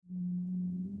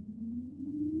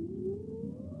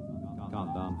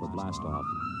Countdown for blast off.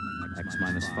 X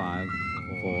minus 5,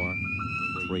 4,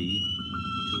 3,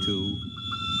 2,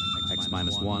 X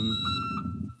minus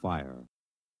 1, fire.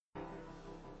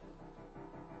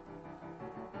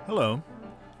 Hello.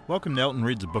 Welcome to Elton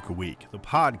Reads a Book a Week, the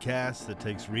podcast that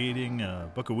takes reading a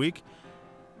book a week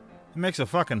and makes a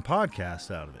fucking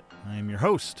podcast out of it. I am your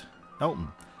host, Elton,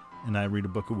 and I read a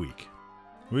book a week.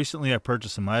 Recently, I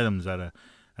purchased some items at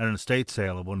an estate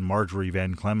sale of one Marjorie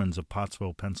Van Clemens of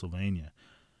Pottsville, Pennsylvania.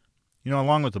 You know,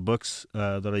 along with the books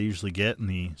that I usually get and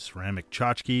the ceramic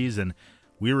tchotchkes and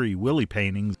Weary Willie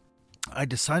paintings, I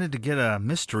decided to get a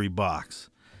mystery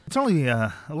box. It's only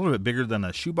a little bit bigger than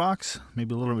a shoebox,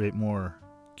 maybe a little bit more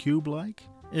cube-like.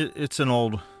 It's an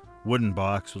old wooden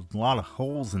box with a lot of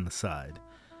holes in the side.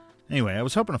 Anyway, I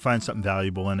was hoping to find something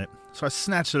valuable in it, so I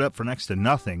snatched it up for next to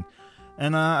nothing,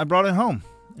 and I brought it home,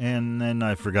 and then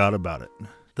I forgot about it.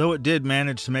 Though it did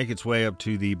manage to make its way up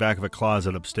to the back of a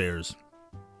closet upstairs.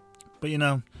 But you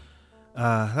know,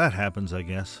 that happens, I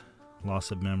guess. Loss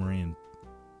of memory and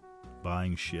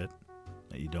buying shit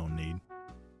that you don't need.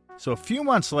 So a few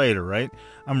months later, right,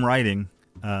 I'm writing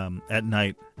at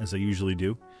night, as I usually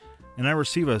do, and I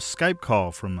receive a Skype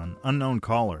call from an unknown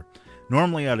caller.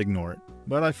 Normally I'd ignore it,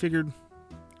 but I figured,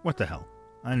 what the hell,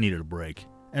 I needed a break.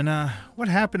 And what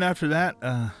happened after that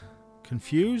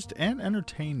confused and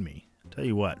entertained me. Tell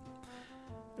you what,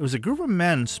 it was a group of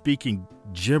men speaking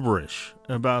gibberish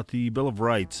about the Bill of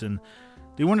Rights, and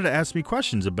they wanted to ask me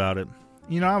questions about it.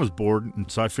 You know, I was bored,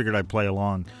 and so I figured I'd play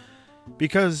along,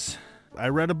 because I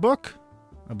read a book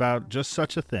about just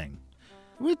such a thing.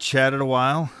 We chatted a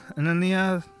while, and then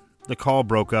the call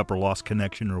broke up or lost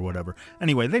connection or whatever.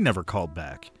 Anyway, they never called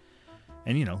back.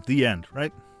 And, you know, the end,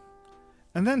 right?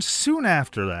 And then soon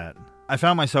after that, I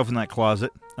found myself in that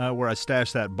closet where I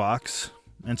stashed that box,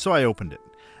 and so I opened it.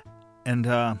 And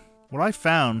what I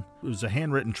found was a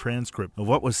handwritten transcript of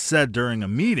what was said during a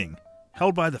meeting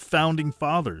held by the Founding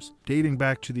Fathers, dating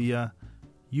back to the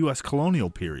U.S. colonial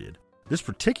period. This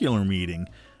particular meeting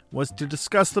was to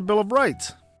discuss the Bill of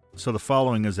Rights. So the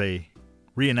following is a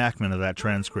reenactment of that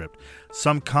transcript.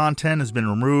 Some content has been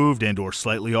removed and or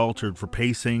slightly altered for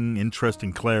pacing, interest,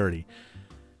 and clarity.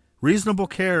 Reasonable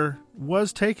care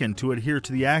was taken to adhere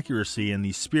to the accuracy and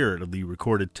the spirit of the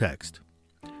recorded text.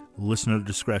 Listener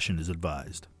discretion is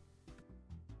advised.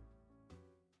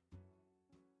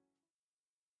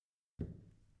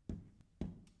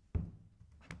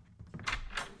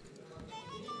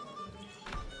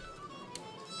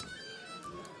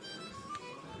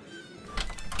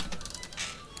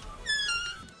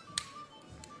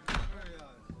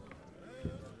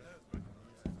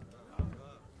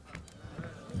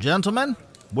 Gentlemen,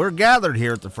 we're gathered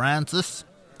here at the Francis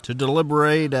to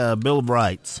deliberate a Bill of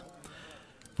Rights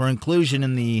for inclusion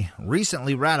in the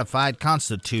recently ratified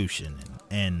Constitution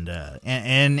and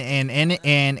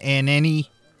any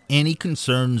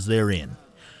concerns therein.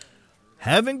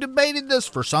 Having debated this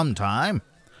for some time,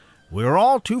 we're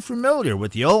all too familiar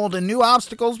with the old and new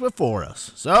obstacles before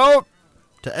us. So,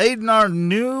 to aid in our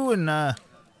new and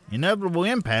inevitable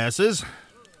impasses,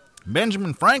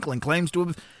 Benjamin Franklin claims to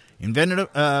have invented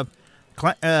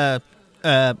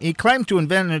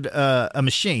a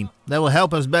machine that will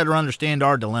help us better understand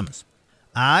our dilemmas.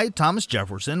 I, Thomas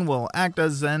Jefferson, will act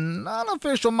as an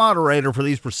unofficial moderator for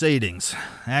these proceedings,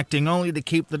 acting only to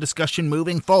keep the discussion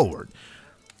moving forward,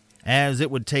 as it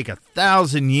would take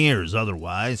 1,000 years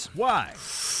otherwise. Why?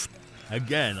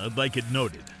 Again, I'd like it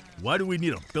noted. Why do we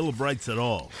need a Bill of Rights at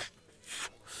all?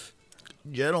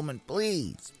 Gentlemen,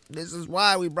 please. This is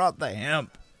why we brought the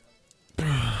hemp.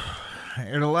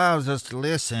 It allows us to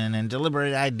listen and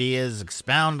deliberate ideas,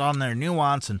 expound on their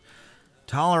nuance, and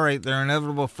tolerate their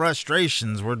inevitable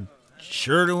frustrations we're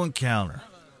sure to encounter,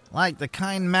 like the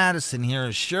kind Madison here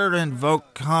is sure to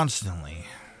invoke constantly.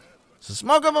 So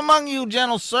smoke up among you,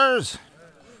 gentle sirs.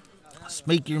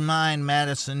 Speak your mind,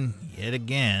 Madison, yet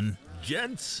again.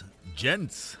 Gents,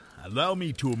 allow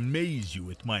me to amaze you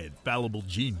with my infallible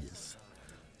genius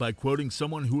by quoting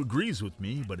someone who agrees with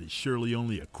me but is surely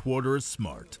only a quarter as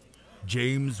smart.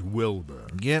 James Wilbur.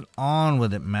 Get on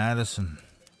with it, Madison.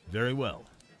 Very well.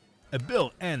 A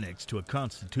bill annexed to a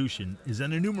constitution is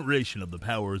an enumeration of the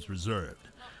powers reserved.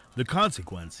 The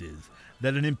consequence is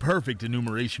that an imperfect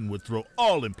enumeration would throw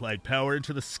all implied power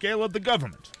into the scale of the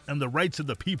government, and the rights of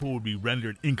the people would be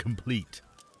rendered incomplete,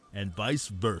 and vice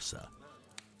versa.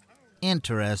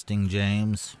 Interesting,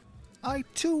 James. I,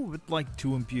 too, would like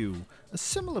to imbue a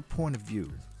similar point of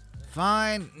view.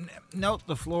 Fine. Note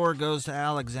the floor goes to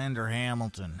Alexander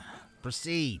Hamilton.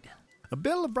 Proceed. A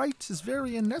Bill of Rights is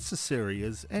very unnecessary,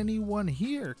 as anyone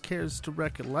here cares to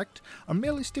recollect, are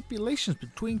merely stipulations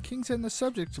between kings and the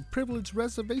subjects of privileged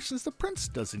reservations the prince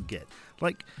doesn't get.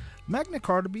 Like Magna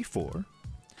Carta before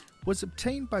was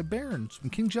obtained by barons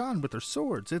from King John with their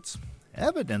swords. It's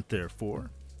evident,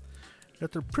 therefore,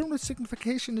 that their privileged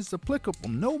signification is applicable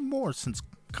no more, since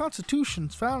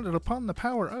constitutions founded upon the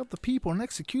power of the people and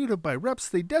executed by reps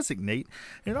they designate.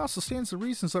 And it also stands to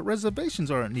reasons that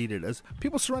reservations aren't needed, as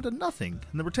people surrender nothing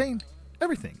and they retain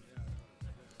everything.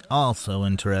 Also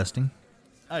interesting.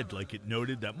 I'd like it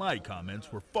noted that my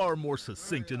comments were far more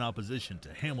succinct in opposition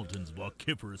to Hamilton's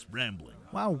vociferous rambling.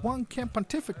 While one can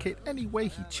pontificate any way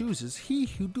he chooses, he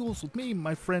who duels with me,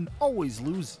 my friend, always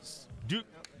loses. Do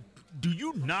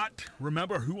you not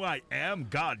remember who I am,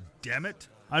 God damn it?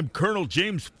 I'm Colonel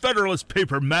James Federalist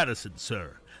Paper Madison,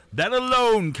 sir. That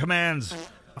alone commands...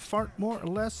 A fart more or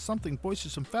less, something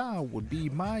boisterous and foul would be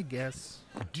my guess.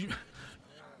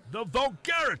 The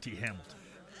vulgarity, Hamilton.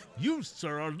 You,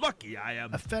 sir, are lucky I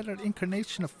am... A fettered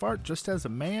incarnation of fart just as a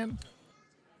man?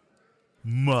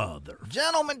 Mother...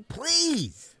 Gentlemen,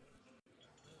 please!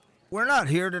 We're not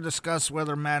here to discuss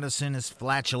whether Madison is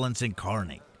flatulence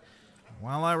incarnate.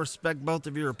 While I respect both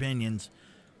of your opinions,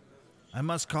 I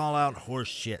must call out horse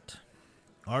shit,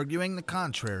 arguing the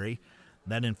contrary,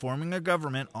 that in forming a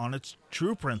government on its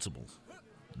true principles,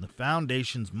 the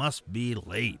foundations must be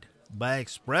laid by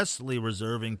expressly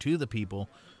reserving to the people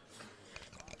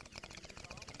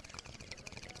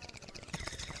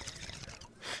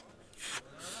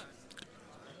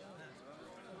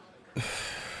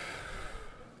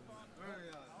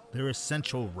their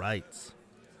essential rights.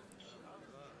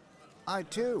 I,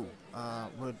 too,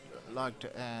 would like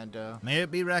to add, May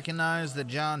it be recognized that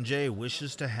John Jay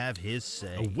wishes to have his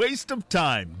say. A waste of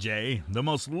time, Jay. The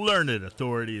most learned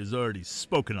authority has already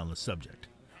spoken on the subject.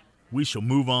 We shall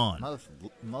move on.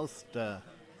 most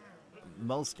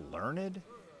learned?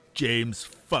 James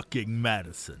fucking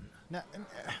Madison. Now,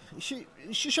 she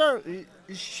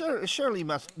surely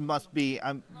must be.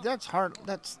 That's hard.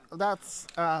 That's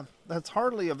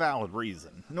hardly a valid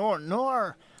reason.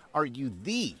 Nor are you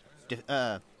the.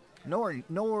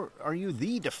 Nor are you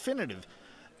the definitive.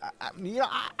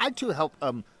 I too help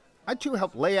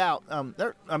lay out.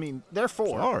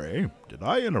 Therefore. Sorry, did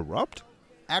I interrupt?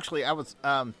 Actually, I was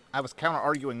counter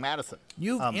arguing Madison.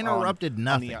 You've interrupted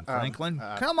nothing, Franklin.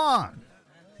 Come on,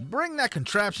 bring that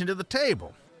contraption to the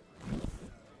table.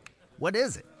 What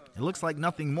is it? It looks like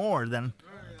nothing more than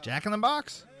a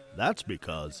jack-in-the-box. That's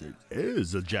because it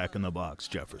is a jack-in-the-box,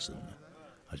 Jefferson.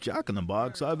 A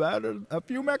jack-in-the-box, I've added a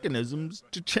few mechanisms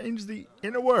to change the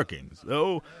inner workings,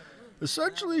 though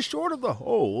essentially short of the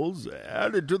holes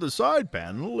added to the side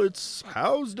panel, it's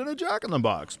housed in a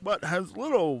jack-in-the-box, but has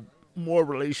little more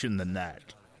relation than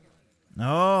that.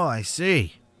 Oh, I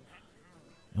see.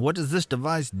 And what does this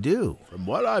device do? From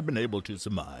what I've been able to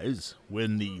surmise,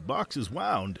 when the box is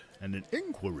wound and an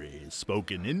inquiry is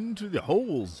spoken into the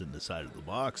holes in the side of the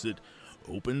box, it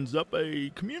opens up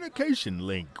a communication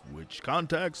link which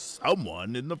contacts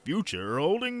someone in the future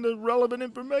holding the relevant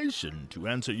information to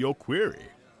answer your query.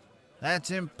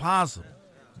 That's impossible.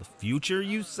 The future,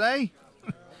 you say?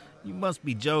 You must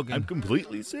be joking. I'm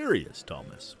completely serious,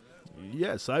 Thomas.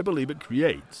 Yes, I believe it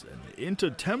creates an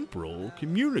intertemporal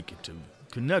communicative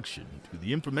connection to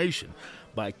the information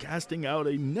by casting out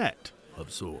a net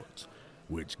of sorts,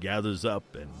 which gathers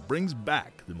up and brings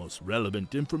back the most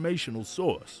relevant informational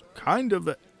source. Kind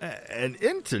of an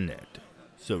internet,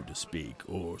 so to speak,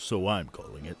 or so I'm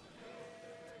calling it.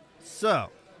 So,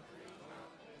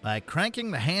 by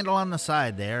cranking the handle on the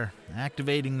side there,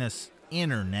 activating this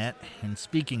internet, and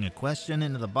speaking a question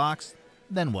into the box,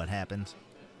 then what happens?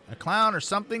 A clown or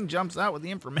something jumps out with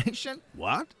the information?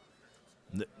 What?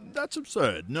 That's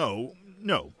absurd. No.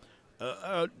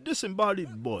 A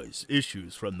disembodied voice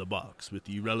issues from the box with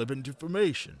the relevant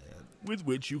information, with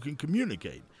which you can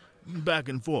communicate back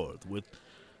and forth with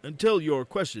until your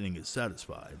questioning is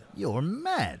satisfied. You're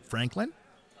mad, Franklin.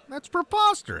 That's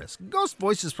preposterous. Ghost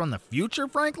voices from the future,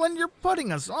 Franklin? You're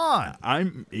putting us on.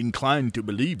 I'm inclined to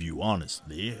believe you,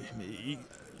 honestly.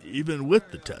 Even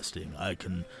with the testing, I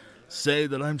can say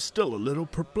that I'm still a little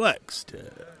perplexed.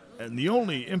 And the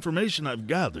only information I've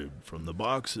gathered from the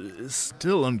box is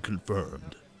still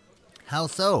unconfirmed. How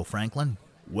so, Franklin?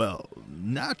 Well,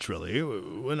 naturally,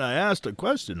 when I asked a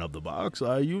question of the box,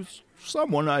 I used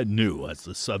someone I knew as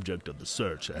the subject of the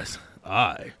search, as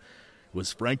I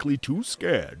was frankly too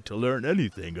scared to learn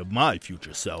anything of my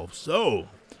future self, so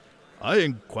I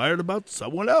inquired about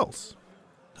someone else.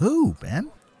 Who,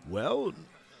 Ben? Well,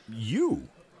 you.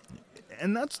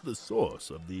 And that's the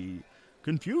source of the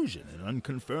confusion and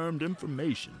unconfirmed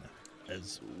information.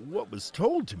 as what was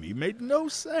told to me made no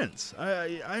sense.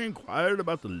 I inquired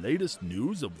about the latest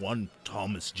news of one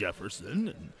Thomas Jefferson,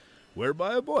 and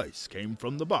whereby a voice came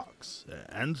from the box,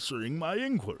 answering my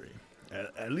inquiry.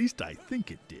 At least I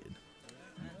think it did.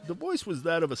 The voice was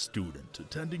that of a student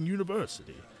attending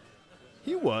university.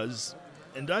 He was,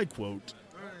 and I quote,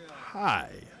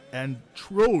 high and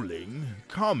trolling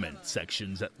comment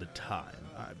sections at the time.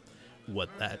 What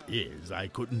that is, I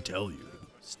couldn't tell you.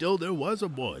 Still, there was a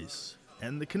voice,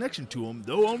 and the connection to him,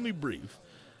 though only brief,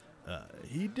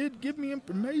 he did give me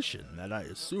information that I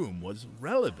assume was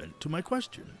relevant to my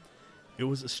question. It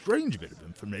was a strange bit of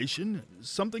information,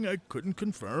 something I couldn't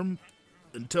confirm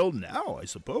until now, I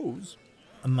suppose.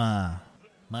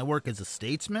 My work as a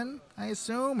statesman, I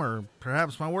assume, or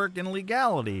perhaps my work in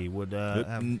legality would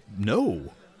have... No.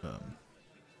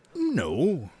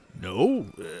 No.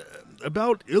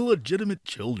 About illegitimate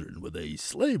children with a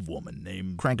slave woman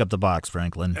named... Crank up the box,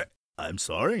 Franklin. I'm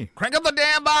sorry? Crank up the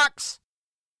damn box!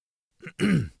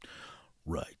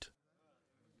 Right.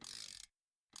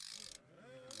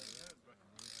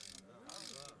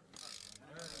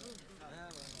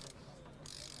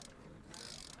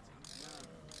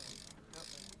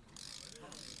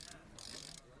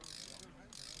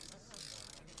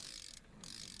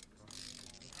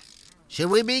 Should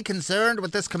we be concerned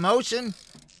with this commotion?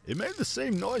 It made the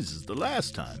same noise as the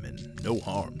last time, and no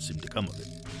harm seemed to come of it.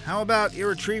 How about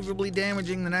irretrievably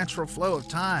damaging the natural flow of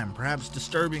time, perhaps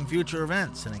disturbing future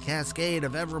events in a cascade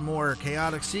of ever more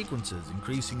chaotic sequences,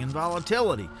 increasing in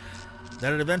volatility,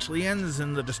 that it eventually ends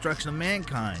in the destruction of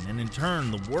mankind, and in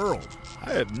turn, the world?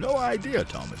 I have no idea,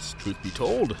 Thomas, truth be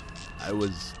told. I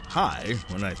was high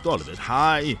when I thought of it,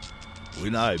 high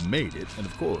when I made it, and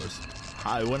of course,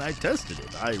 high when I tested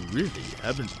it. I really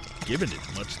haven't given it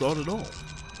much thought at all.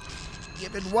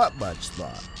 Given what much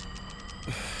thought?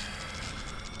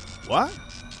 What?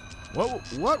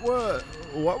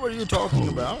 What were you talking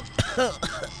about?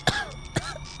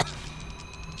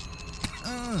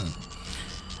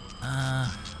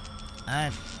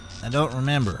 I don't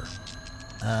remember.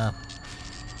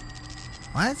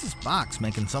 Why is this box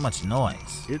making so much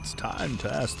noise? It's time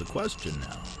to ask the question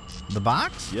now. The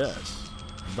box? Yes.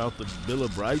 About the Bill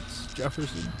of Rights,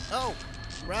 Jefferson? Oh,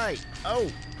 right.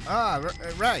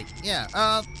 Right.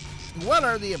 Yeah. What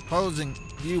are the opposing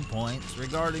viewpoints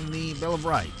regarding the Bill of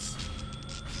Rights?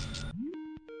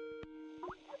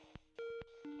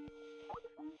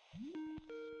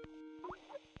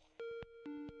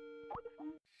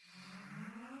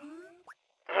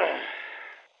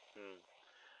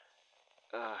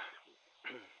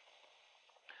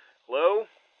 Hello?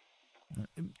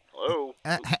 Hello?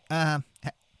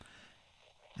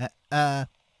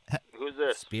 Who's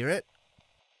this? Spirit?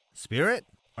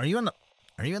 Are you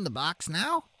in the box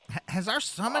now? Has our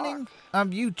summoning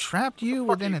of you trapped you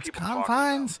within its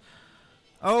confines?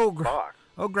 Oh,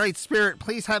 great Spirit,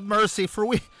 please have mercy, for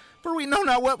we know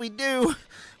not what we do.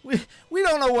 We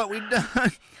don't know what we've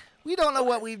done. We don't know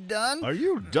what we've done. Are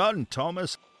you done,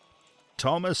 Thomas?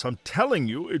 Thomas, I'm telling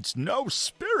you, it's no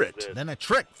spirit. Then a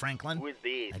trick, Franklin. Who is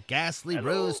this? A ghastly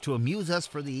Hello? ruse to amuse us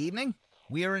for the evening?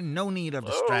 We are in no need of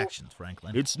distractions,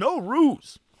 Franklin. It's no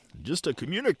ruse. Just a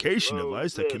communication Hello,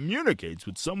 device that this. communicates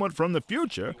with someone from the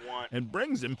future You want- and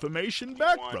brings information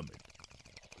back want- from it.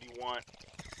 What do you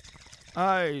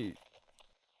want?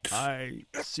 I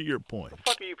see your point. What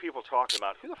the fuck are you people talking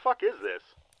about? Who the fuck is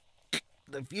this?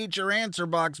 The future answer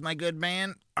box, my good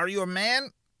man. Are you a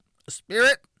man? A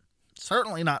spirit?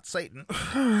 Certainly not Satan.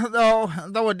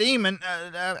 though a demon.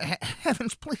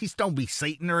 Heavens, please don't be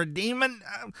Satan or a demon.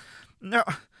 No.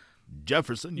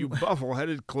 Jefferson, you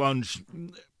buffle-headed clunge.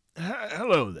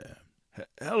 Hello there.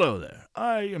 Hello there.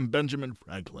 I am Benjamin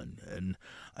Franklin, and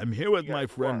I'm here with my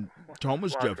friend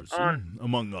Thomas Jefferson,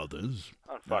 among others.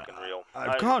 Unfucking real.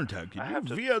 I've contacted I you have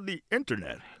to- via the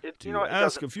internet to you know, it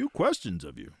ask doesn't- a few questions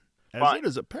of you. As Fine. it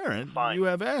is apparent, Fine. you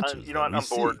have answers You know that what?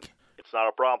 we I'm bored. seek. It's not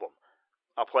a problem.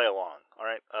 I'll play along. All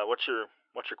right. What's your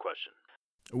question?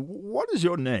 What is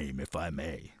your name, if I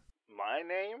may? My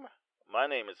name? My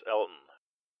name is Elton.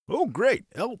 Oh, great,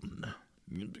 Elton.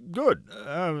 Good.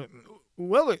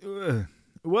 Well,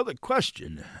 the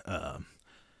question.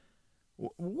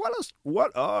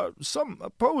 What are some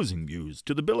opposing views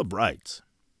to the Bill of Rights?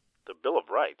 The Bill of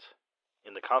Rights?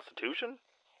 In the Constitution?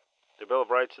 The Bill of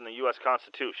Rights in the U.S.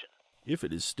 Constitution. If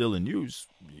it is still in use,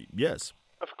 yes.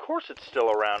 Of course it's still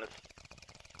around.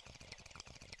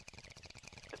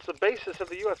 It's the basis of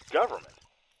the U.S. government.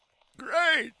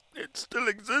 Great! It still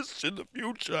exists in the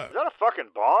future. Is that a fucking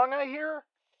bong I hear?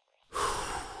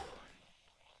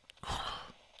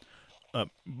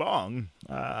 Bong?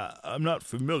 I'm not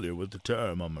familiar with the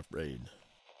term, I'm afraid.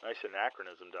 Nice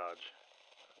anachronism dodge.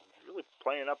 Really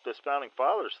playing up this Founding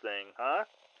Fathers thing, huh?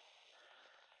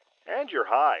 And you're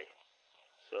high.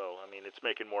 So, I mean, it's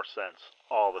making more sense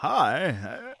all the time.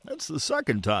 Hi, that's the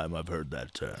second time I've heard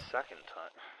that term. Second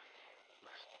time.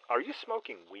 Are you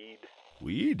smoking weed?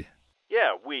 Weed?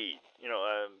 Yeah, weed.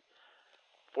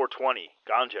 420,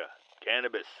 ganja,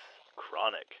 cannabis,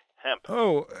 chronic, hemp.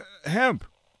 Oh, hemp.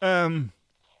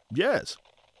 Yes.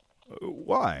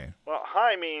 Why? Well,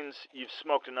 high means you've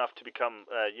smoked enough to become,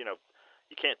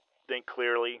 you can't think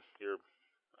clearly. You're,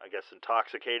 I guess,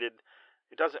 intoxicated.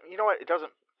 It doesn't, you know what? It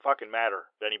doesn't fucking matter,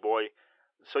 Benny boy.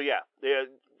 So yeah,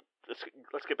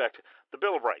 let's get back to the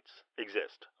Bill of Rights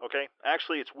exist. Okay,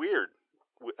 actually, it's weird.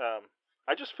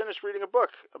 I just finished reading a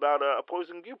book about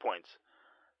opposing viewpoints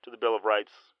to the Bill of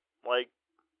Rights, like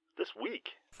this week.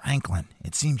 Franklin,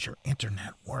 it seems your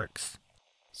internet works.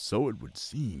 So it would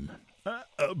seem.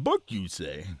 A book, you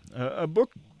say? A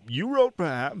book you wrote,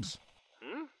 perhaps?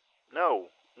 No,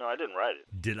 I didn't write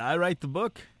it. Did I write the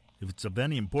book? If it's of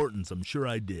any importance, I'm sure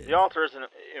I did. The author isn't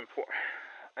important.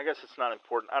 I guess it's not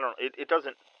important. I don't know. It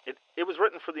doesn't. It was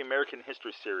written for the American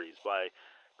History series by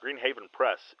Greenhaven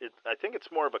Press. I think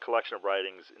it's more of a collection of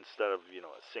writings instead of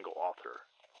a single author,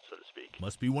 so to speak.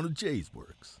 Must be one of Jay's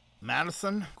works.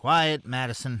 Madison? Quiet,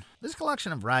 Madison. This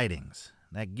collection of writings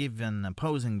that give an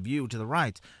opposing view to the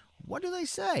rights, what do they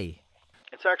say?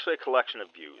 It's actually a collection of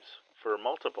views for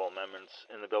multiple amendments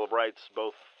in the Bill of Rights,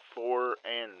 both for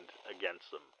and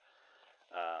against them.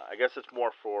 I guess it's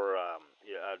more for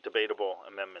debatable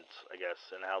amendments, I guess,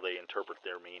 and how they interpret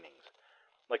their meanings.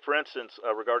 Like, for instance,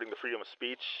 regarding the freedom of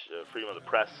speech, freedom of the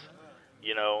press,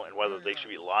 and whether they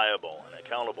should be liable and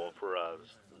accountable for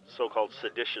so-called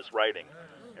seditious writing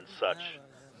and such.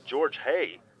 George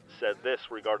Hay said this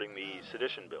regarding the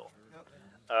sedition bill.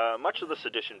 Much of the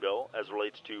sedition bill, as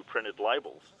relates to printed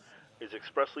libels, is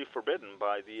expressly forbidden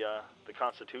by the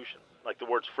Constitution. Like the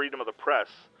words freedom of the press,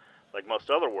 like most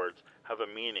other words, have a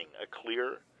meaning, a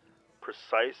clear,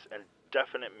 precise, and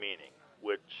definite meaning,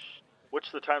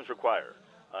 which the times require.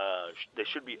 They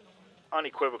should be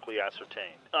unequivocally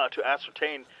ascertained. To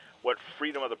ascertain what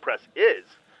freedom of the press is,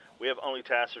 we have only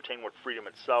to ascertain what freedom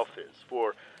itself is,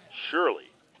 for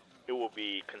surely it will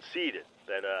be conceded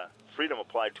that freedom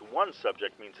applied to one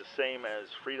subject means the same as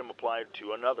freedom applied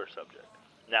to another subject.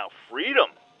 Now,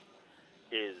 freedom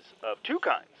is of two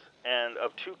kinds, and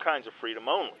of two kinds of freedom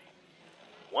only.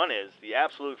 One is the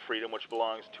absolute freedom which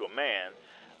belongs to a man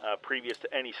previous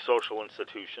to any social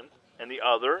institution, and the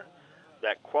other,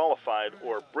 that qualified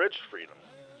or abridged freedom,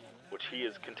 which he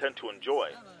is content to enjoy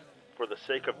for the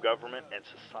sake of government and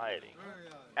society.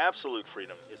 Absolute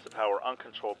freedom is the power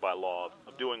uncontrolled by law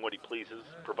of doing what he pleases,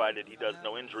 provided he does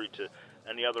no injury to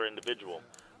any other individual.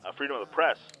 Freedom of the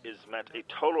press is meant a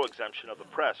total exemption of the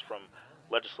press from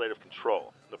legislative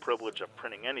control, the privilege of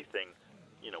printing anything,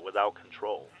 without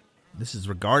control. This is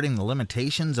regarding the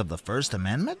limitations of the First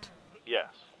Amendment?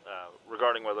 Yes,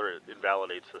 regarding whether it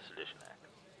invalidates the Sedition Act.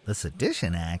 The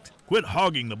Sedition Act? Quit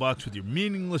hogging the box with your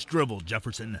meaningless drivel,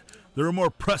 Jefferson. There are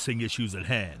more pressing issues at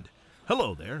hand.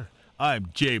 Hello there. I'm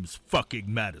James fucking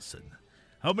Madison.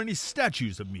 How many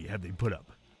statues of me have they put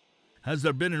up? Has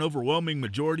there been an overwhelming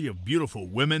majority of beautiful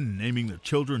women naming their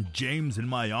children James in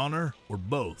my honor? Or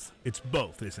both? It's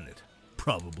both, isn't it?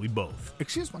 Probably both.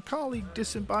 Excuse my colleague,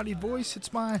 disembodied voice.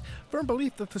 It's my firm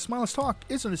belief that the smallest talk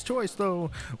isn't his choice, though.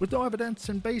 With no evidence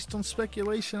and based on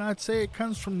speculation, I'd say it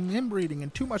comes from inbreeding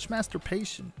and too much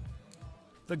masturbation.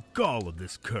 The gall of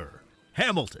this cur.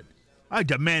 Hamilton, I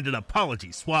demand an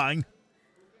apology, swine.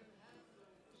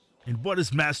 And what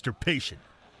is masturbation?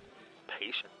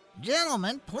 Patient.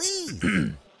 Gentlemen, please.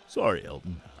 Sorry,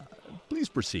 Elton. Please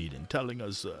proceed in telling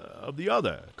us of the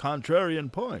other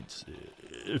contrarian points,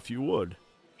 if you would.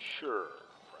 Sure,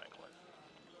 Franklin.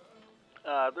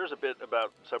 There's a bit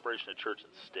about separation of church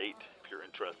and state, if you're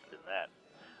interested in that.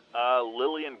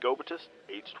 Lillian Gobitis,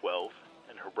 age 12,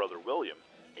 and her brother William,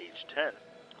 age 10,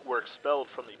 were expelled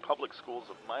from the public schools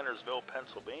of Minersville,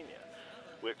 Pennsylvania,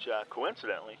 which,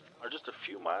 coincidentally, are just a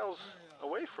few miles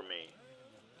away from me.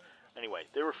 Anyway,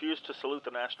 they refused to salute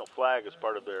the national flag as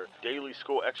part of their daily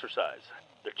school exercise.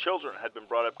 Their children had been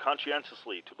brought up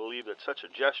conscientiously to believe that such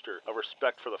a gesture of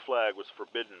respect for the flag was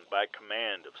forbidden by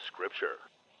command of Scripture.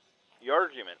 The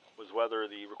argument was whether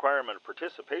the requirement of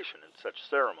participation in such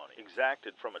ceremony,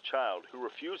 exacted from a child who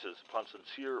refuses upon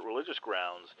sincere religious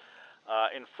grounds,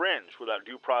 infringe without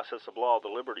due process of law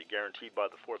the liberty guaranteed by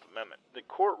the Fourth Amendment. The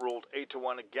court ruled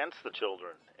 8-1 against the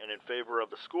children and in favor of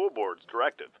the school board's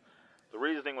directive. The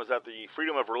reasoning was that the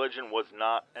freedom of religion was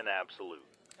not an absolute,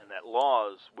 and that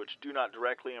laws which do not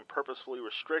directly and purposefully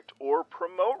restrict or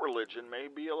promote religion may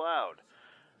be allowed.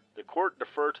 The court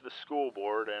deferred to the school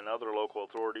board and other local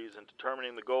authorities in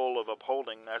determining the goal of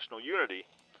upholding national unity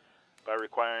by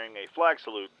requiring a flag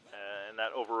salute, and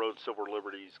that overrode civil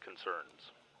liberties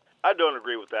concerns. I don't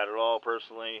agree with that at all,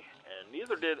 personally, and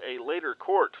neither did a later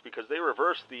court, because they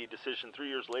reversed the decision 3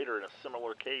 years later in a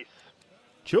similar case.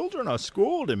 Children are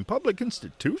schooled in public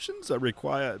institutions that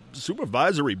require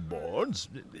supervisory boards.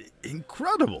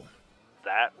 Incredible.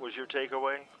 That was your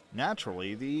takeaway?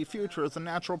 Naturally, the future is a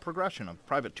natural progression of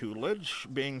private tutelage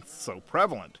being so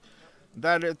prevalent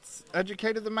that it's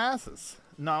educated the masses.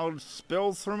 Knowledge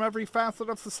spills from every facet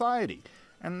of society,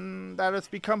 and that it's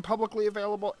become publicly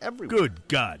available everywhere. Good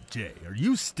God, Jay, are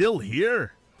you still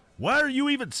here? Why are you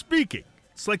even speaking?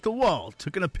 It's like the wall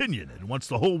took an opinion and wants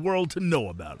the whole world to know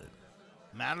about it.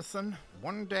 Madison,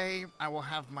 one day I will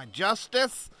have my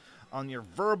justice on your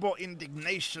verbal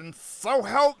indignation, so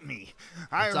help me.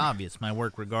 It's obvious my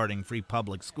work regarding free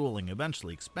public schooling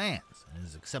eventually expands and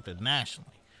is accepted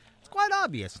nationally. It's quite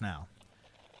obvious now.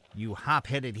 You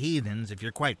hop-headed heathens, if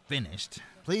you're quite finished,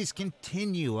 please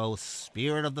continue, O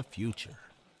spirit of the future.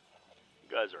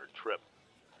 You guys are a trip.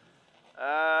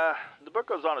 The book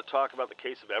goes on to talk about the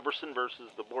case of Everson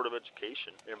versus the Board of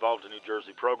Education. It involved a New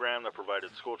Jersey program that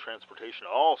provided school transportation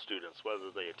to all students, whether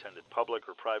they attended public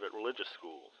or private religious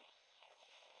schools.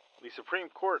 The Supreme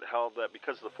Court held that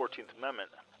because of the 14th Amendment,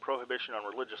 prohibition on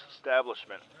religious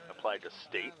establishment applied to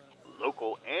state,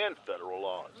 local, and federal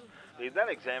laws. They then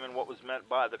examined what was meant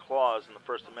by the clause in the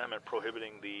First Amendment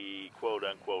prohibiting the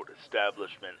quote-unquote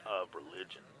establishment of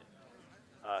religion.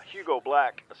 Hugo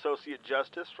Black, Associate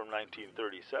Justice from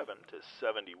 1937 to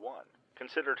 71,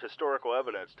 considered historical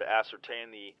evidence to ascertain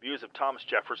the views of Thomas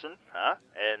Jefferson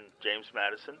and James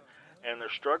Madison and their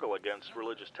struggle against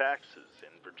religious taxes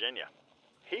in Virginia.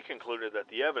 He concluded that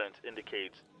the evidence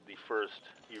indicates the first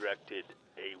erected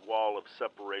a wall of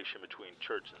separation between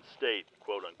church and state,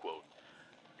 quote-unquote,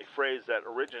 a phrase that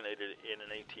originated in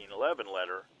an 1811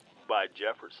 letter by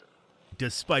Jefferson.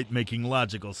 Despite making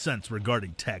logical sense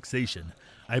regarding taxation,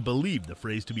 I believe the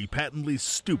phrase to be patently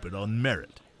stupid on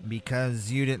merit.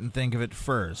 Because you didn't think of it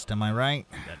first, am I right?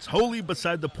 That's wholly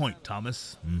beside the point,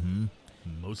 Thomas. Mm-hmm.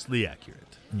 Mostly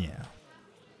accurate. Yeah.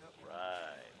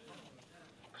 Right.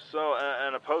 So,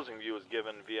 an opposing view was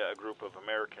given via a group of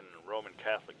American Roman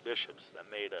Catholic bishops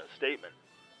that made a statement.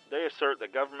 They assert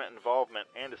that government involvement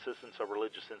and assistance of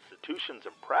religious institutions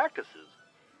and practices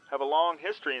have a long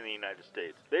history in the United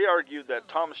States. They argued that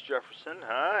Thomas Jefferson,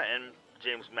 and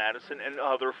James Madison and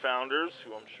other founders,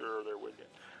 who I'm sure are there with you,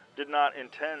 did not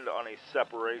intend on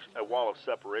a wall of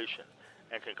separation,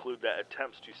 and conclude that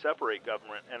attempts to separate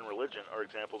government and religion are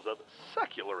examples of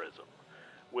secularism,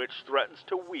 which threatens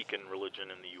to weaken religion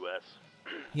in the U.S.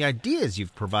 The ideas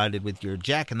you've provided with your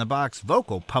jack-in-the-box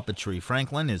vocal puppetry,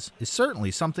 Franklin, is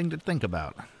certainly something to think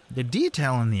about. The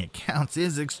detail in the accounts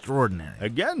is extraordinary.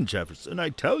 Again, Jefferson, I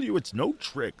tell you it's no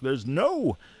trick. There's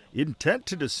no intent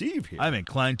to deceive here. I'm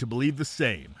inclined to believe the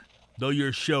same, though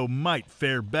your show might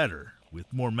fare better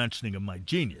with more mentioning of my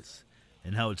genius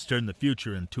and how it's turned the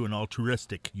future into an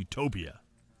altruistic utopia,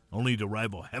 only to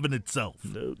rival heaven itself.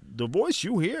 The voice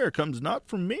you hear comes not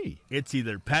from me. It's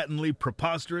either patently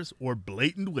preposterous or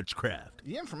blatant witchcraft.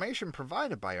 The information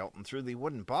provided by Elton through the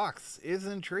wooden box is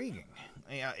intriguing.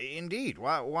 Indeed,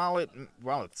 while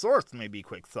its source may be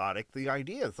quixotic, the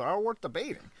ideas are worth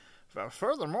debating.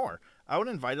 Furthermore, I would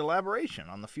invite elaboration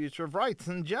on the future of rights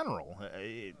in general,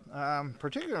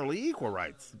 particularly equal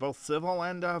rights, both civil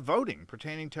and voting,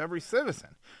 pertaining to every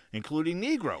citizen, including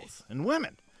Negroes and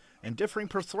women, and differing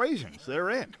persuasions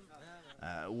therein.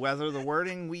 Whether the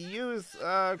wording we use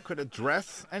could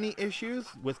address any issues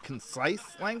with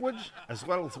concise language, as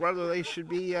well as whether they should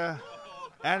be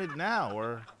added now,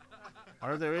 or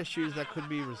are there issues that could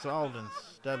be resolved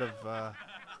instead of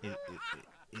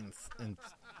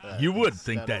you would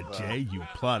think that, Jay, you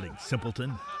plotting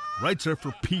simpleton. Rights are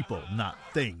for people, not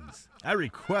things. I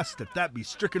request that be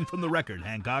stricken from the record,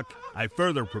 Hancock. I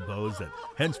further propose that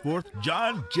henceforth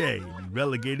John Jay be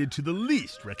relegated to the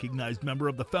least recognized member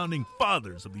of the founding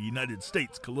fathers of the United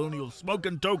States Colonial Smoke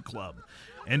and Toke Club,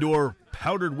 and or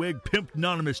powdered wig pimp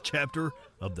anonymous chapter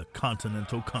of the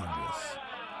Continental Congress.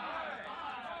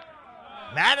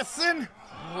 Madison?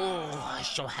 Oh, I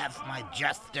shall have my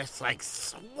justice, I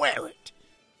swear it.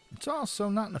 It's also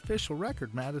not an official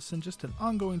record, Madison, just an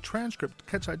ongoing transcript to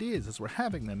catch ideas as we're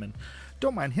having them. And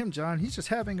don't mind him, John, he's just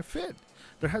having a fit.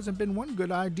 There hasn't been one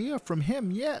good idea from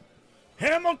him yet.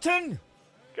 Hamilton!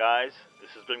 Guys,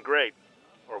 this has been great,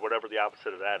 or whatever the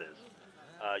opposite of that is.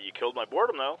 You killed my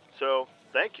boredom, though, so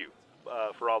thank you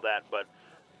for all that. But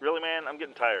really, man, I'm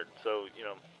getting tired, so,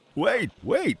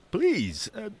 Wait, please.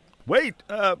 Wait,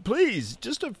 please,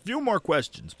 just a few more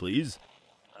questions, please.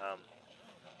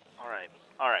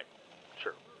 All right,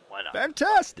 sure, why not?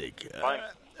 Fantastic. Fine.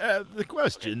 The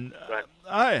question Go ahead.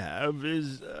 I have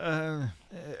is,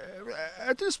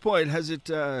 at this point, has it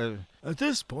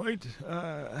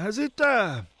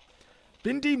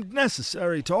been deemed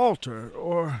necessary to alter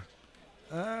or,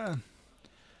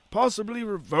 possibly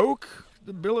revoke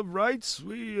the Bill of Rights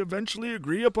we eventually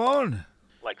agree upon?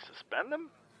 Like suspend them?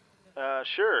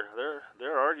 Sure.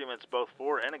 There are arguments both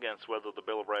for and against whether the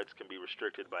Bill of Rights can be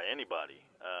restricted by anybody.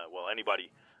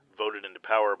 Anybody voted into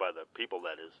power by the people,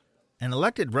 that is. An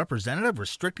elected representative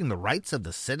restricting the rights of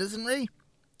the citizenry?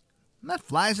 That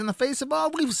flies in the face of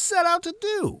all we've set out to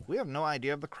do. We have no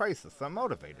idea of the crisis that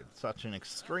motivated such an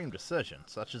extreme decision,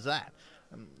 such as that.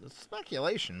 The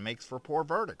speculation makes for poor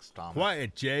verdicts, Thomas.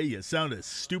 Quiet, Jay. You sound as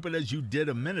stupid as you did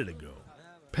a minute ago.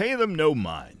 Pay them no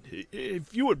mind.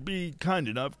 If you would be kind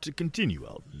enough to continue,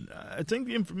 Elton, I think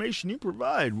the information you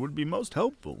provide would be most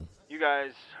helpful. You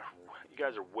guys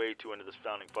are way too into this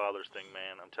Founding Fathers thing,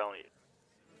 man. I'm telling you.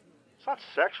 It's not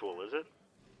sexual, is it?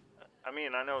 I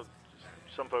mean, I know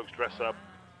some folks dress up,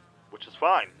 which is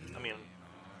fine. I mean,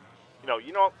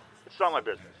 it's not my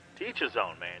business. To each his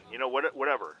own, man.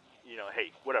 Whatever.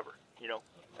 Hey, whatever.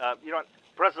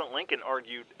 President Lincoln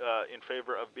argued in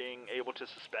favor of being able to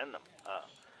suspend them.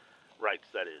 Rights,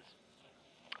 that is.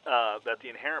 That the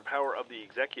inherent power of the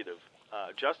executive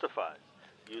justifies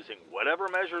using whatever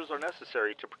measures are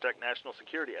necessary to protect national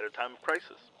security at a time of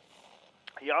crisis.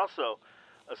 He also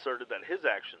asserted that his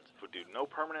actions would do no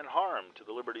permanent harm to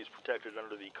the liberties protected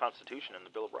under the Constitution and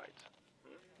the Bill of Rights.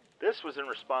 This was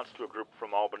in response to a group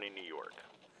from Albany, New York,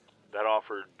 that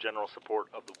offered general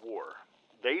support of the war.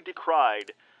 They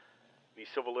decried the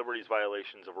civil liberties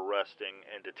violations of arresting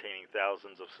and detaining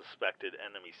thousands of suspected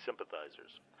enemy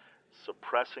sympathizers,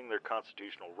 suppressing their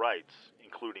constitutional rights,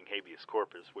 including habeas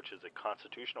corpus, which is a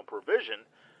constitutional provision,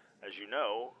 as you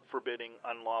know, forbidding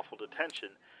unlawful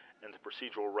detention, and the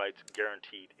procedural rights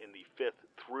guaranteed in the 5th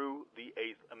through the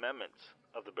 8th Amendments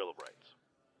of the Bill of Rights.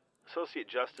 Associate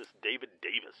Justice David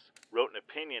Davis wrote an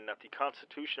opinion that the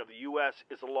Constitution of the U.S.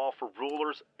 is a law for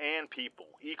rulers and people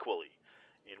equally,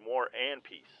 in war and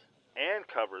peace, and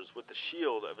covers with the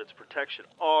shield of its protection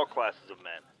all classes of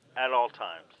men, at all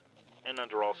times, and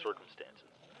under all circumstances,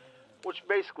 which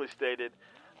basically stated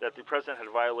that the president had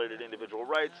violated individual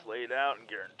rights laid out and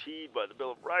guaranteed by the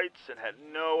Bill of Rights and had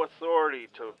no authority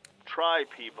to try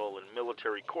people in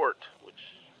military court, which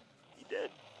he did.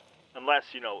 Unless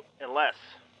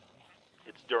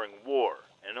it's during war,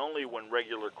 and only when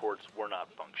regular courts were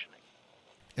not functioning.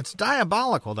 It's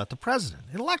diabolical that the president,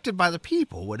 elected by the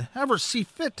people, would ever see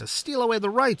fit to steal away the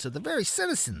rights of the very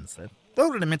citizens that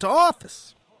voted him into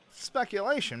office.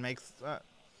 Speculation makes...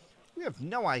 we have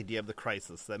no idea of the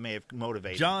crisis that may have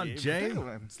motivated... John Jay,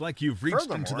 it's like you've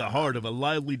reached into the heart of a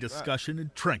lively discussion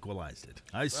and tranquilized it.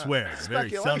 I swear, the very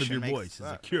sound of your voice is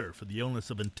a cure for the illness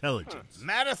of intelligence.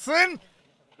 Madison!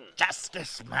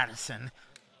 Justice, Madison.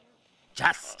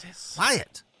 Justice.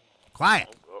 Quiet.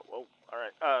 All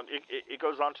right. It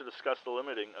goes on to discuss the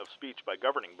limiting of speech by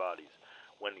governing bodies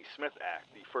when the Smith Act,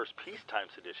 the first peacetime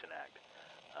sedition act,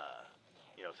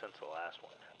 since the last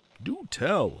one. Do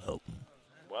tell, Elton.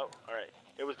 Well, all right.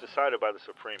 It was decided by the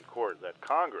Supreme Court that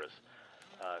Congress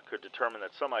could determine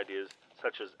that some ideas,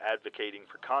 such as advocating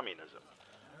for communism,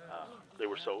 they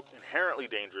were so inherently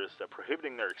dangerous that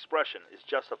prohibiting their expression is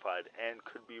justified and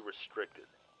could be restricted.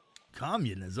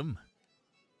 Communism?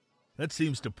 That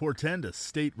seems to portend a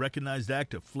state-recognized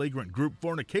act of flagrant group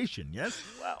fornication, yes?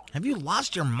 Wow. Have you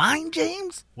lost your mind,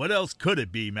 James? What else could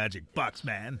it be, Magic Box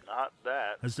Man? Not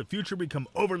that. Has the future become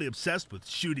overly obsessed with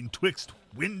shooting twixt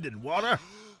wind and water?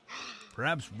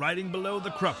 Perhaps riding below the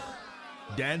crupper,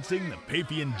 dancing the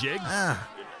Papian jig?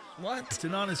 What? It's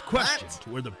an honest question to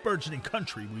where the burgeoning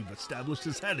country we've established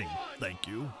is heading. Thank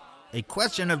you. A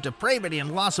question of depravity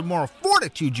and loss of moral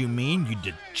fortitude, you mean, you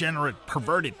degenerate,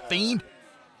 perverted fiend?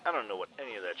 I don't know what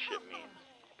any of that shit means.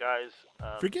 Guys,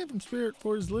 Forgive him, Spirit,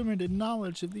 for his limited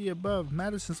knowledge of the above.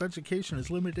 Madison's education is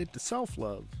limited to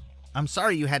self-love. I'm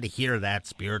sorry you had to hear that,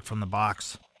 Spirit from the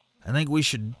box. I think we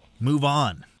should move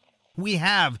on. We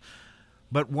have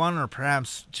but one or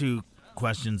perhaps two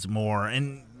questions more,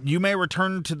 and you may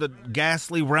return to the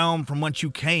ghastly realm from whence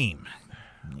you came.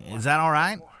 Is that all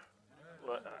right?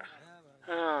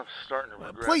 I'm starting to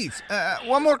regret. Please,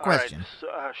 one more question. All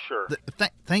right, sure.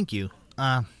 Thank you.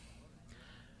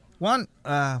 One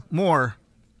more.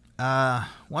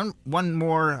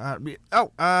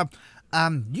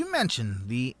 You mentioned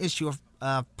the issue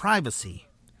of privacy.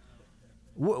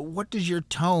 What does your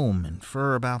tome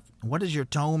infer about? What does your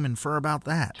tome infer about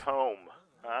that? Tome,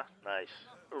 huh? Nice.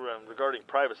 regarding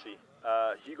privacy,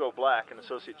 Hugo Black, an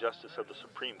Associate Justice of the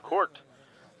Supreme Court,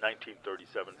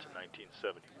 1937 to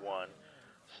 1971,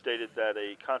 stated that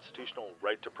a constitutional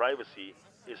right to privacy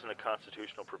isn't a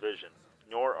constitutional provision,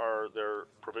 nor are there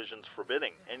provisions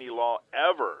forbidding any law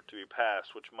ever to be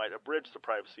passed which might abridge the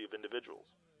privacy of individuals.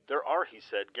 There are, he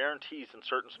said, guarantees in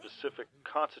certain specific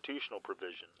constitutional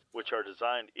provisions which are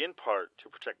designed in part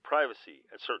to protect privacy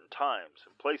at certain times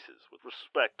and places with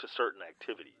respect to certain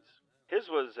activities. His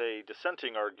was a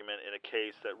dissenting argument in a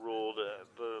case that ruled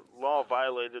the law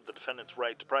violated the defendant's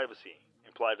right to privacy,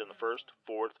 implied in the First,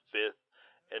 Fourth, Fifth,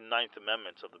 and Ninth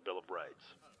Amendments of the Bill of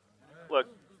Rights.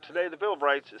 Look, today the Bill of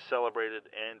Rights is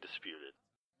celebrated and disputed.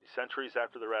 Centuries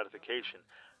after the ratification,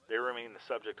 they remain the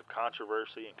subject of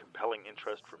controversy and compelling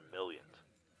interest for millions.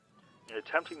 In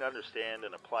attempting to understand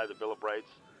and apply the Bill of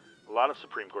Rights, a lot of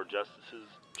Supreme Court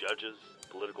justices, judges,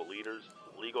 political leaders,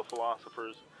 legal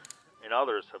philosophers, and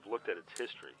others have looked at its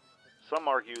history. Some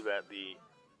argue that the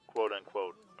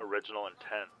quote-unquote original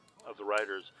intent of the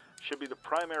writers should be the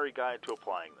primary guide to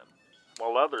applying them,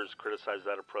 while others criticize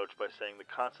that approach by saying the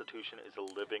Constitution is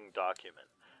a living document,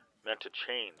 meant to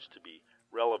change to be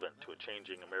relevant to a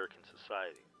changing American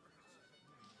society.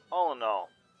 All in all,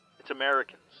 it's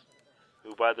Americans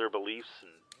who, by their beliefs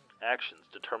and actions,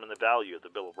 determine the value of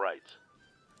the Bill of Rights.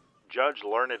 Judge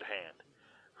Learned Hand,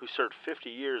 who served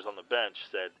 50 years on the bench,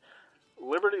 said,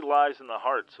 "Liberty lies in the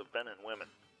hearts of men and women.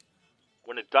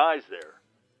 When it dies there,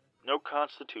 no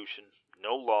constitution,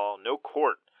 no law, no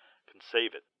court can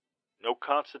save it. No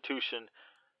constitution,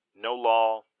 no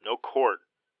law, no court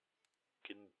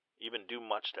can even do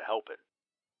much to help it."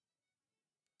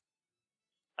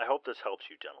 I hope this helps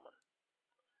you, gentlemen.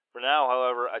 For now,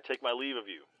 however, I take my leave of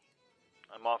you.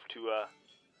 I'm off to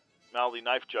Maldi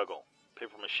knife juggle,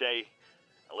 paper mache,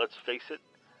 and let's face it,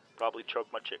 probably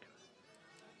choke my chicken.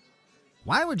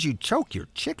 Why would you choke your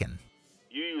chicken?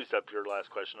 You used up your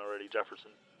last question already,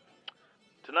 Jefferson.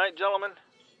 Tonight, gentlemen,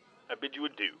 I bid you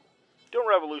adieu. Don't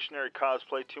revolutionary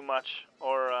cosplay too much,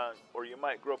 or you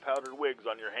might grow powdered wigs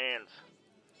on your hands.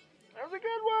 That was a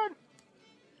good one.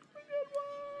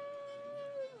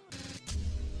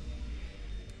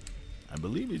 I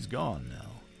believe he's gone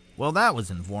now. Well, that was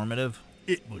informative.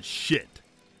 It was shit.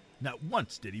 Not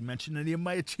once did he mention any of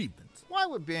my achievements. Why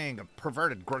would being a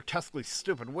perverted, grotesquely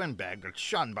stupid windbag that's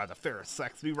shunned by the fairest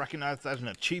sex be recognized as an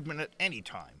achievement at any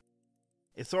time?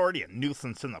 It's already a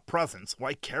nuisance in the present, so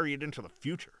why carry it into the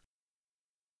future?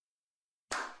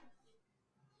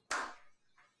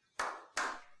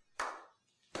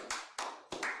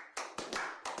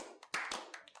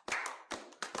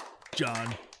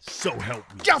 John, so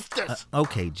help me. Justice!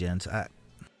 Okay, gents, I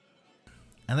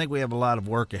think we have a lot of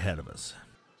work ahead of us.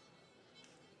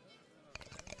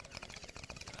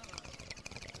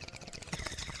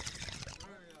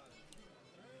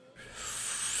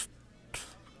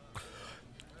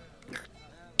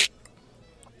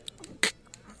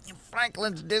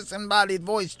 Franklin's disembodied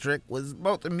voice trick was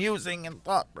both amusing and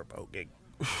thought-provoking.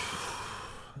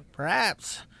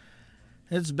 Perhaps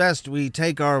it's best we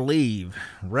take our leave,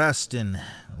 rest, and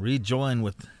rejoin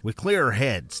with clearer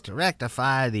heads to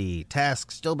rectify the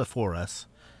task still before us,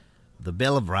 the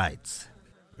Bill of Rights.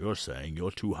 You're saying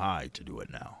you're too high to do it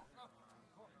now.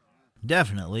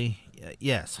 Definitely,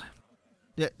 yes.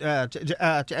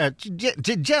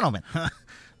 Gentlemen,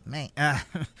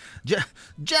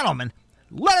 gentlemen,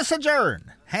 let us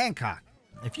adjourn. Hancock,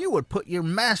 if you would put your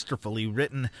masterfully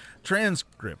written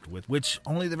transcript, with which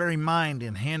only the very mind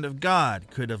and hand of God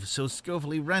could have so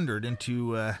skillfully rendered,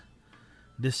 into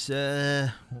this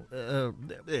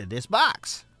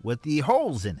box with the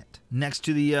holes in it, next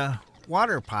to the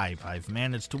water pipe I've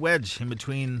managed to wedge in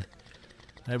between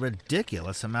a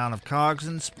ridiculous amount of cogs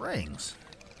and springs.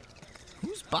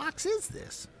 Whose box is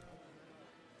this?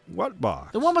 What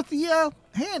box? The one with the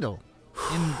handle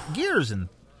and gears and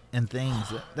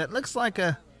things that looks like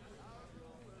a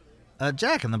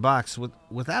jack-in-the-box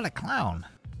without a clown.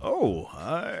 Oh,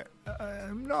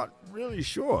 I'm not really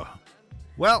sure.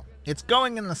 Well, it's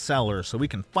going in the cellar, so we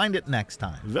can find it next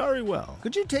time. Very well.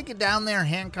 Could you take it down there,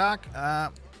 Hancock?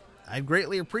 I'd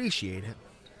greatly appreciate it.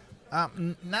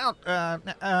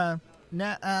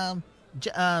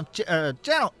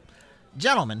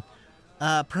 Gentlemen,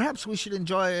 perhaps we should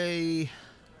enjoy a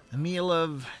meal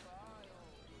of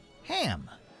ham.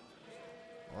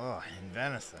 Oh, and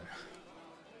venison.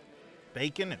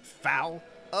 Bacon and fowl?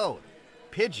 Oh,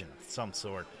 pigeon of some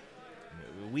sort.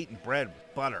 Wheaten bread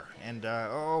with butter. And,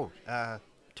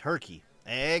 turkey.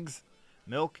 Eggs,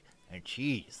 milk, and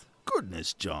cheese.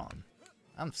 Goodness, John.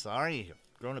 I'm sorry,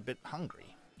 I've grown a bit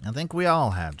hungry. I think we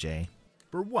all have, Jay.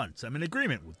 For once, I'm in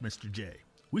agreement with Mr. J.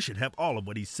 We should have all of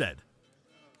what he said.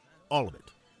 all of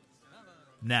it.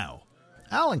 Now.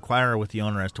 I'll inquire with the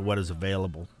owner as to what is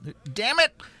available. Damn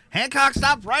it! Hancock,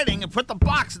 stop writing and put the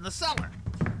box in the cellar.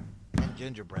 And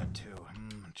gingerbread, too.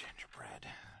 Gingerbread.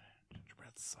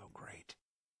 Gingerbread's so great.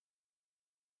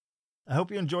 I hope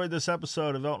you enjoyed this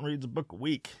episode of Elton Reads a Book a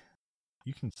Week.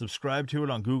 You can subscribe to it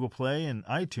on Google Play and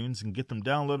iTunes and get them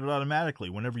downloaded automatically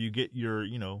whenever you get your,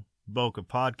 bulk of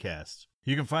podcasts.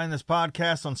 You can find this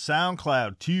podcast on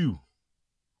SoundCloud, too.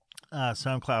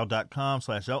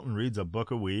 SoundCloud.com/Elton Reads a Book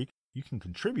a Week. You can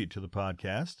contribute to the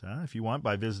podcast if you want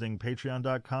by visiting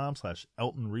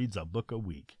patreon.com/Elton Reads a Book a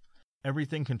Week.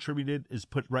 Everything contributed is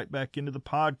put right back into the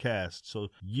podcast, so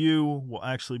you will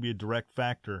actually be a direct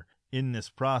factor in this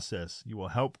process. You will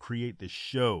help create this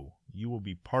show. You will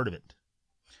be part of it.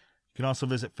 You can also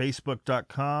visit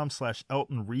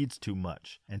facebook.com/Elton Reads Too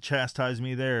Much and chastise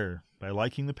me there by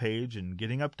liking the page and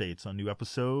getting updates on new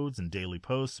episodes and daily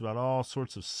posts about all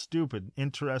sorts of stupid,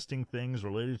 interesting things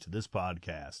related to this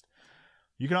podcast.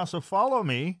 You can also follow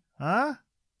me, on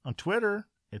Twitter.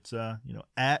 It's,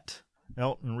 at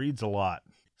Elton Reads a Lot.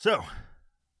 So,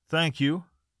 thank you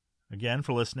again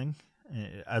for listening.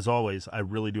 As always, I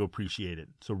really do appreciate it.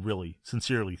 So really,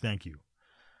 sincerely, thank you.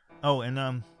 Oh,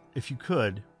 and, if you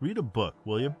could, read a book,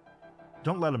 will you?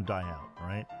 Don't let them die out, all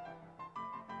right?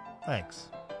 Thanks.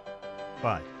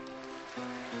 Bye.